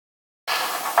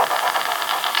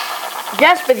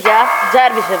Γεια σας παιδιά,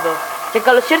 Jarvis εδώ και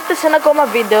καλώς ήρθατε σε ένα ακόμα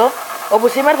βίντεο όπου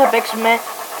σήμερα θα παίξουμε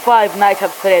Five Nights at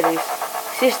Freddy's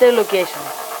Sister Location.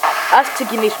 Ας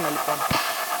ξεκινήσουμε λοιπόν.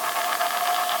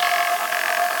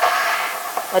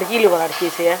 Αργεί λίγο να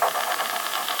αρχίσει,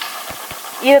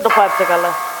 Είδε το 5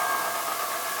 καλά.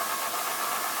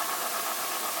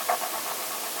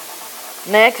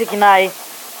 Ναι, ξεκινάει.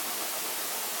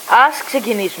 Ας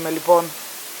ξεκινήσουμε λοιπόν.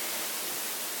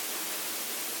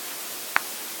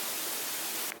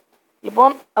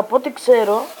 Λοιπόν, από ό,τι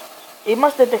ξέρω,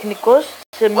 είμαστε τεχνικώς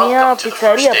σε μια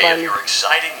πιτσαρία πάλι.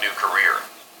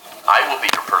 I will be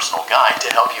your personal guide to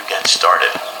help you get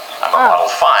started. I'm a Model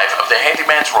 5 of the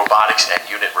Handyman's Robotics and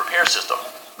Unit Repair System,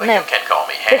 but you can call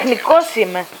me Handy. Τεχνικός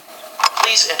είμαι.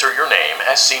 Please enter your name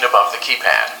as seen above the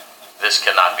keypad. This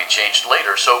cannot be changed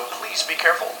later, so please be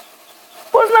careful.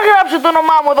 Πώς να γράψω το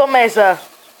όνομά μου εδώ μέσα?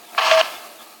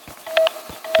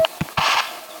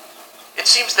 It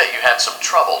seems that you had some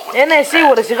trouble with the ναι,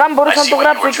 σίγουρα, σιγά μην μπορούσα να το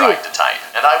γράψω εκεί.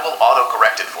 And I will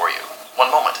auto-correct it for you.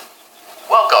 One moment.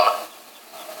 Welcome.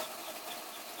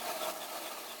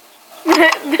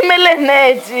 Δεν με λένε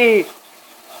έτσι.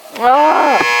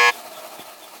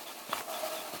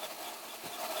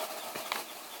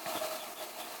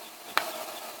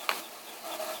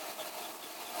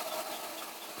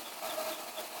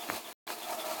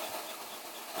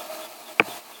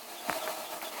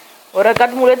 Ωραία,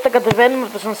 κάτι μου λέει ότι τα κατεβαίνουμε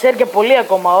με το σανσέρ για πολύ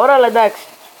ακόμα ώρα, αλλά εντάξει.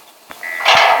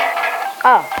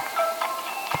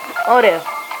 Ωραία.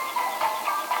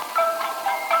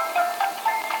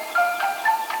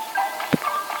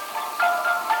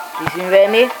 Τι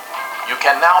συμβαίνει? You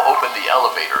can now open the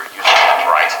elevator using the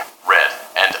bright, red,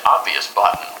 and obvious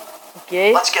button. Okay.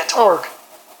 Let's get to work.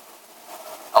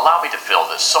 Allow me to fill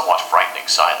this somewhat frightening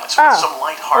silence with some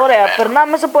light-hearted banter.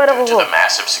 Due to the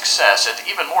massive success and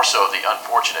even more so the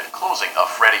unfortunate closing of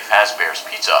Freddy Fazbear's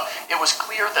Pizza, it was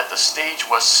clear that the stage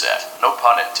was set, no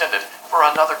pun intended, for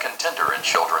another contender in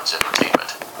children's entertainment.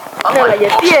 Unlike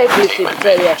most entertainment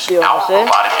venues, our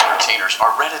robotic entertainers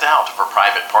are rented out for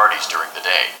private parties during the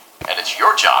day, and it's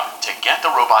your job to get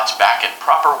the robots back in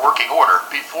proper working order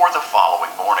before the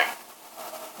following morning.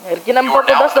 Αρκεί να μην πάω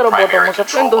κοντά στο ρομπότ όμως,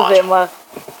 αυτό είναι το θέμα.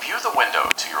 View the window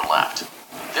to your left.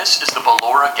 This is the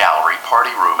Ballora Gallery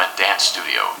Party Room and Dance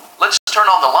Studio. Let's turn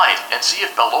on the light and see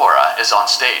if Ballora is on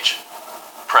stage.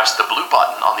 Press the blue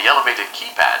button on the elevated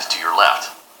keypad to your left.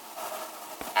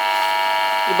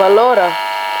 Η Ballora.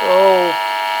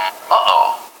 Uh-oh.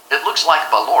 It looks like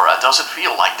Ballora doesn't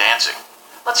feel like dancing.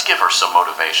 Let's give her some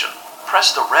motivation. Press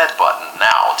the red button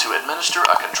now to administer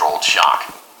a controlled shock.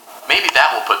 Maybe that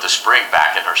will put the spring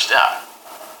back in her step.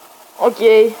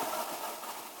 Okay.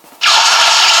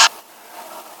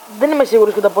 Δεν είμαι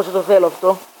σίγουρος κατά πόσο το θέλω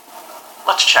αυτό.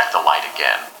 Let's check the light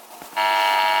again.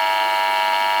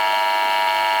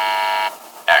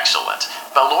 Excellent.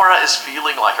 Ballora is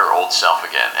feeling like her old self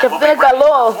again and will be ready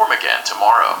to perform again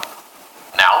tomorrow.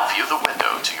 Now view the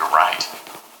window to your right.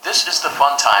 This is the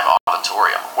Funtime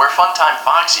Auditorium, where Funtime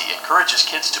Foxy encourages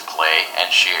kids to play and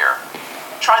share.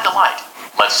 Try the light.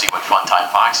 Let's see what Funtime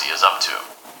Foxy is up to.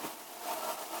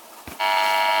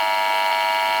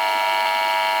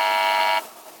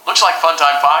 Looks like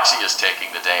Funtime Foxy is taking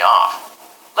the day off.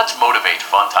 Let's motivate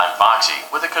Funtime Foxy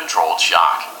with a controlled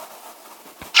shock.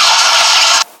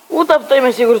 Ούτε αυτό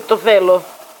είμαι σίγουρος ότι το θέλω.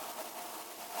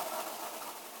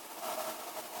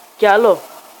 Κι άλλο.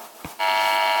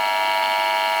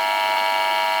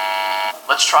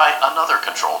 Let's try another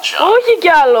controlled shock. Όχι κι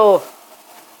άλλο.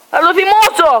 Θα το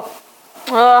θυμώσω.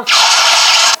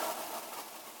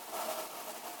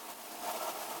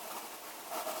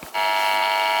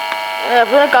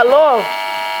 Αυτό είναι καλό.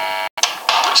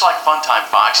 Looks like Funtime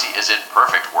Foxy is in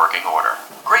perfect working order.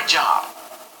 Great job.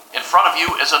 In front of you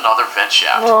is another vent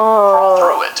shaft. Crawl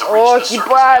through it to reach the circus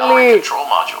gallery control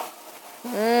module.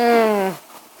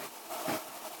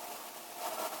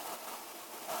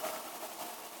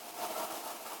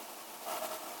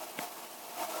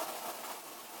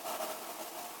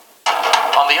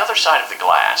 On the other side of the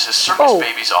glass is Circus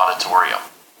Baby's auditorium.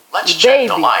 Let's check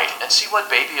the light and see what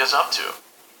Baby is up to.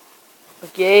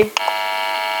 Okay.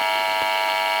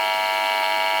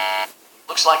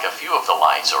 Looks like a few of the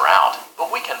lights are out, but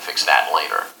we can fix that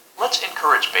later. Let's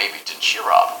encourage Baby to cheer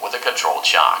up with a controlled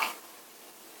shock.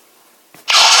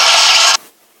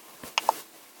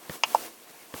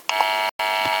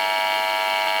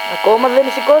 Ακόμα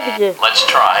δεν σηκώθηκε. Let's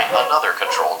try another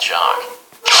controlled shock.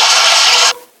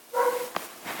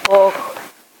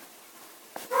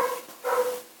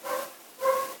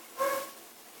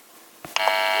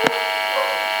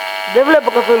 Δεν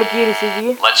βλέπω καθόλου κίνηση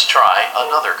εκεί. Let's try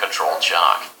another controlled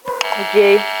shock. Οκ.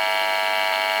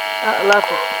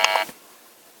 Λάθος.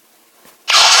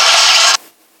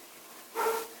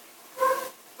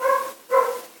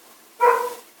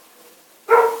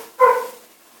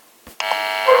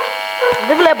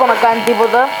 Δεν βλέπω να κάνει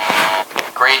τίποτα.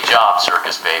 Great job,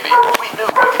 circus baby. We knew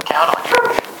we could count on you.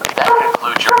 That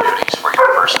concludes your duties for your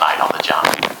first night on the job.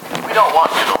 We don't want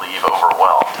you to leave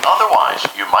overwhelmed. Otherwise,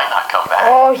 you might not come back.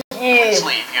 Όχι. Please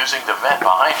leave using the vent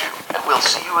behind you, and we'll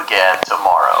see you again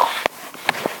tomorrow.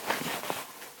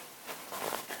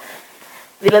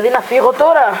 Δηλαδή να φύγω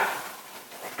τώρα.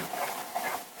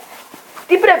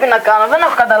 Τι πρέπει να κάνω, δεν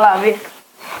έχω καταλάβει.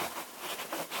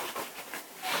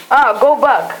 Go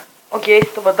back. Οκ,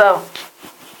 το πατάω.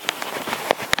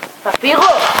 Θα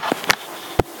φύγω.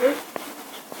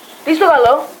 Τι στο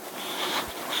καλό.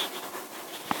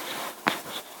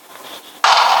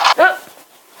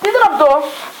 Τι ήταν αυτό.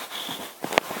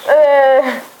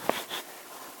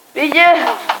 Πήγε.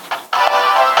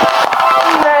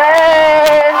 Ναι.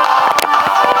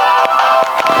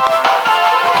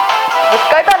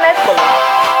 Βασικά ήταν εύκολο.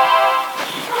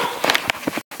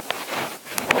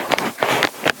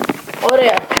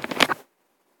 Ωραία.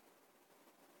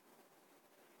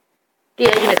 Τι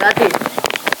έγινε κάτι.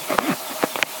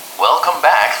 Welcome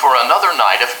back for another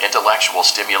night of intellectual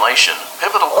stimulation,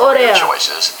 pivotal career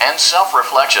choices, and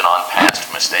self-reflection on past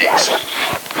mistakes.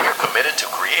 We're committed to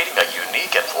creating a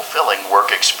unique and fulfilling work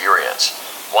experience.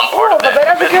 One part of that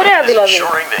commitment is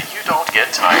ensuring that you don't get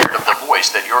tired of the voice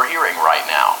that you're hearing right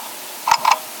now.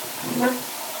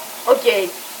 Οκ.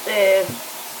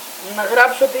 Να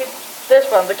γράψω ότι... Θες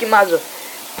πάνω, δοκιμάζω.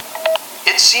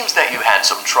 It seems that you had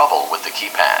some trouble with the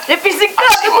keypad. Φυσικά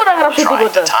δεν μπορώ να γράψω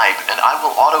τίποτα. And I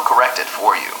will auto-correct it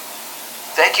for you.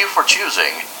 Thank you for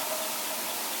choosing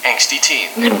Angsty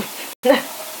Teen.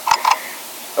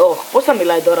 Πώς θα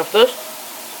μιλάει τώρα αυτός.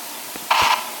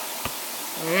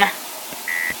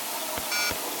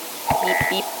 Πιπ,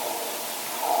 πιπ.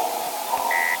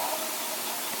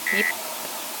 Πιπ.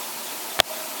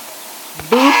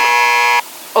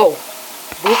 Μπουπ.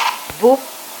 Μπουπ, μπουπ,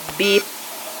 πιπ.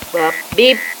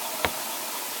 Μπιπ.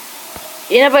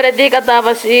 Είναι απαραίτητη η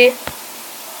κατάβαση.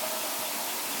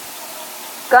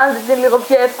 Κάντε την λίγο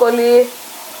πιο εύκολη.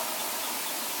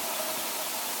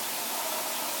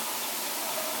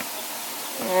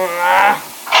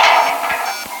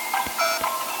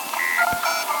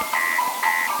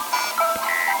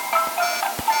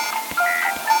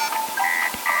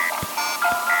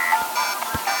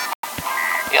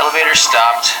 The elevator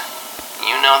stopped.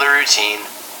 You know the routine.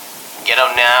 Get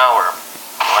out now or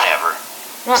whatever.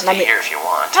 Stay here if you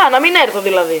want. Να μην έρθω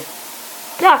δηλαδή.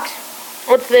 Εντάξει.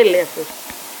 Ό,τι θέλει αυτός.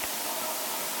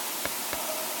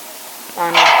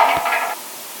 Ναι.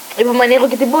 Είπαμε ανοίγω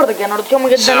και την πόρτα και αναρωτιόμουν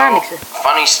γιατί δεν άνοιξε.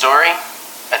 Funny story.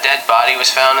 A dead body was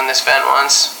found in this vent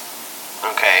once.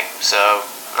 Okay, so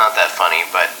not that funny,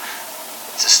 but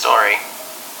it's a story.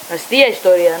 Αστεία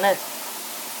ιστορία, ναι.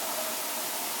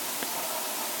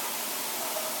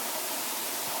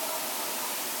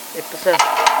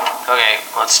 Okay,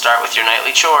 let's start with your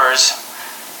nightly chores.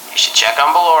 You should check on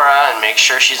Ballora and make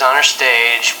sure she's on her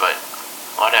stage, but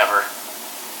whatever.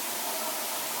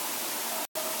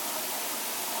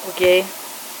 Okay.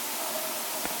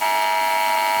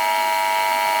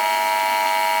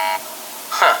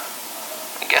 Huh.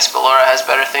 I guess Ballora has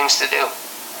better things to do.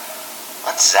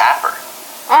 Let's zap her.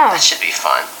 That should be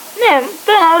fun. Ναι,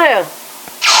 ήταν ωραίο.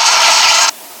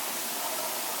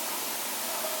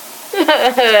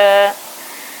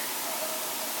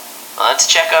 Let's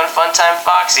check on Funtime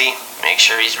Foxy. Make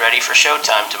sure he's ready for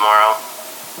showtime tomorrow.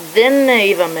 Δεν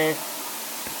είδαμε.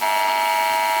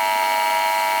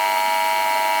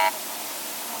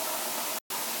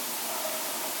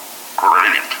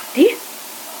 Brilliant. Τι?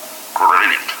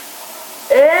 Brilliant.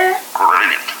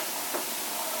 Brilliant.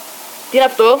 Τι είναι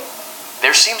αυτό?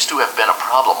 There seems to have been a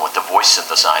problem with the voice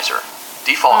synthesizer.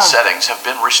 Default settings have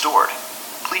been restored.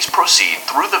 Please proceed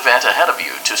through the vent ahead of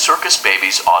you to Circus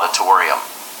Baby's auditorium.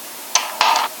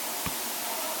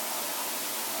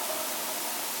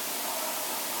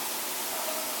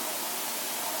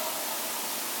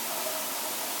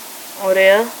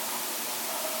 Ωραία.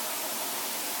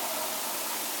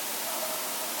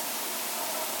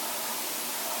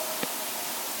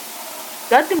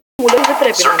 Κάτι μου λέει δεν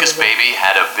πρέπει να Circus Baby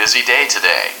had a busy day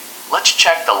today. Let's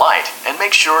check the light and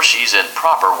make sure she's in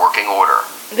proper working order.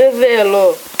 Δεν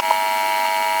θέλω.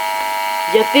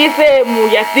 Γιατί Θεέ μου,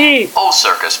 γιατί? Oh,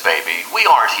 Circus Baby, we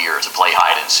aren't here to play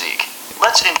hide and seek.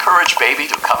 Let's encourage Baby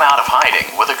to come out of hiding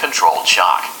with a controlled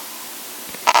shock.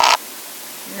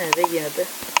 Ναι, δεν γίνεται.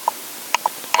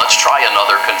 Let's try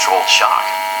another controlled shock.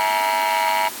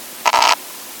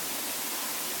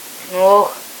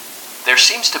 There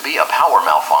seems to be a power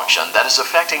malfunction that is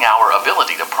affecting our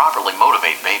ability to properly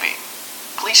motivate Baby.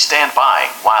 Please stand by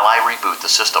while I reboot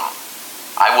the system.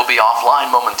 I will be offline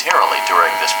momentarily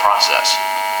during this process.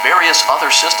 various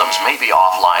other systems may be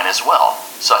offline as well,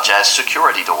 such as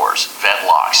security doors, vent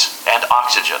locks, and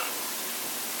oxygen.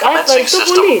 Commencing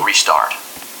system restart.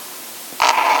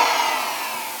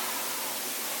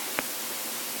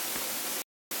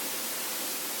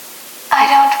 I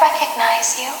don't recognize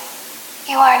you.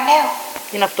 You are new.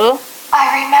 Τι είναι αυτό? I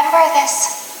remember this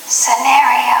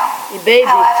scenario.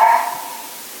 However,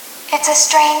 it's a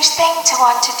strange thing to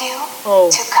want to do,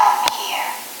 to come here.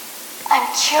 I'm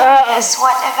curious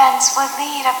what events would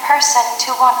lead a person to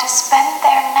want to spend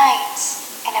their nights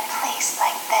in a place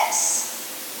like this,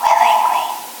 willingly.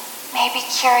 Maybe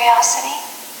curiosity,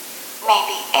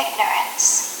 maybe ignorance.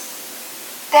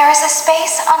 There is a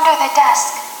space under the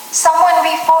desk. Someone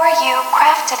before you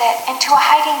crafted it into a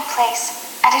hiding place,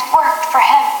 and it worked for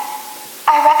him.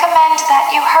 I recommend that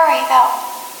you hurry, though.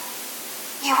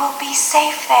 You will be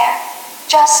safe there.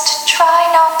 Just try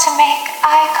not to make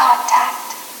eye contact.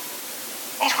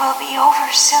 It will be over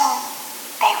soon.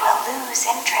 They will lose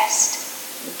interest.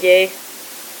 Okay.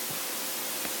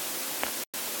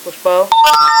 Πώς πάω?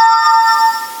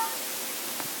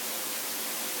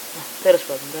 Τέλος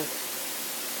πάντων, εντάξει.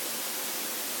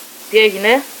 Τι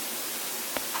έγινε?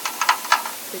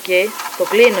 Οκ, το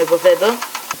κλείνω υποθέτω.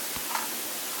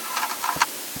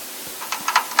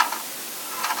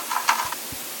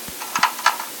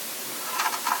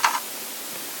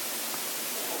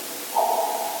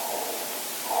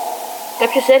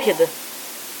 Κάποιος έρχεται.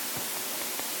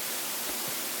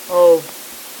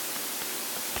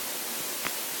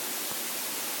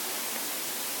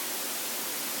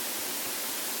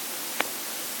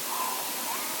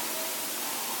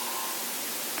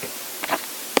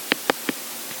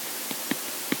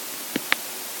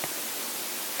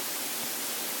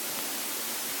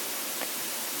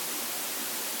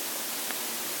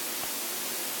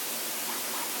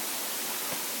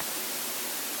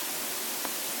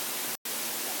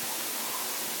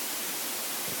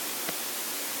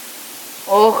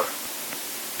 Ωχ.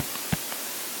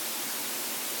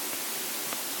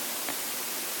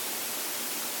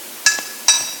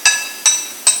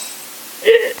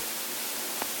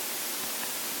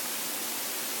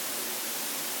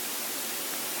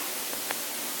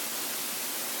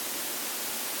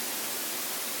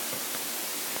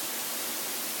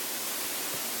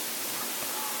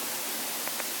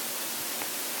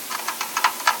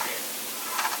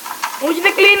 Όχι,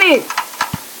 δεν κλείνει!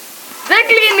 Δεν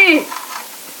κλείνει!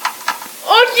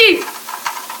 Όχι!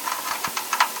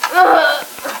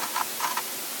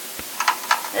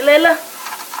 Έλα, έλα.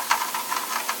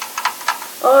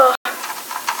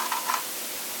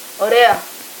 Ωραία.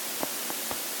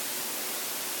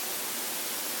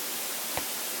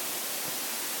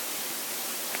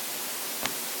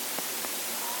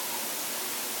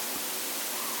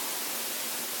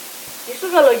 Τι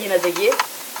στο καλό γίνεται εκεί?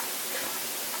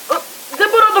 Δεν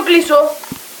μπορώ να το κλείσω.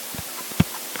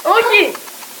 Όχι!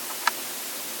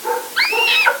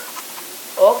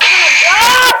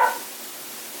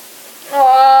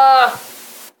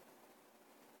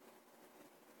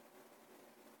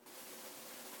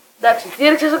 Εντάξει, τι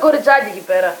έριξε στο κοριτσάκι εκεί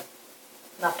πέρα?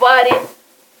 Να πάρει.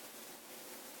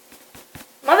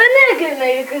 Μα δεν έκλεινε,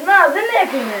 ειλικρινά, δεν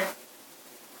έκλεινε.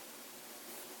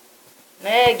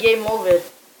 Ναι, game over.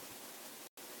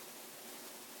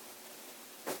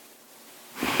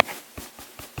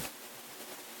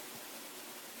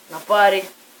 Να πάρει.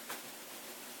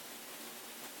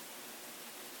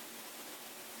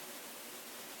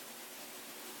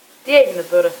 Τι έγινε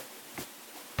τώρα?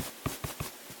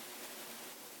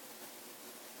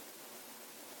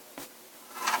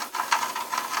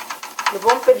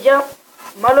 Λοιπόν, παιδιά,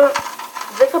 μάλλον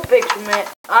δεν θα παίξουμε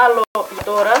άλλο για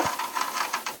τώρα.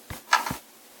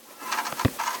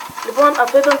 Λοιπόν,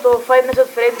 αυτό ήταν το Five Nights at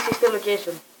Freddy's Sister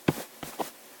Location.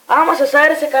 Άμα σας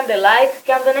άρεσε, κάντε like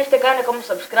και αν δεν έχετε κάνει ακόμα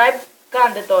subscribe,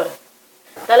 κάντε τώρα.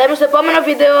 Τα λέμε στο επόμενο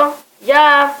βίντεο.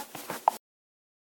 Γεια!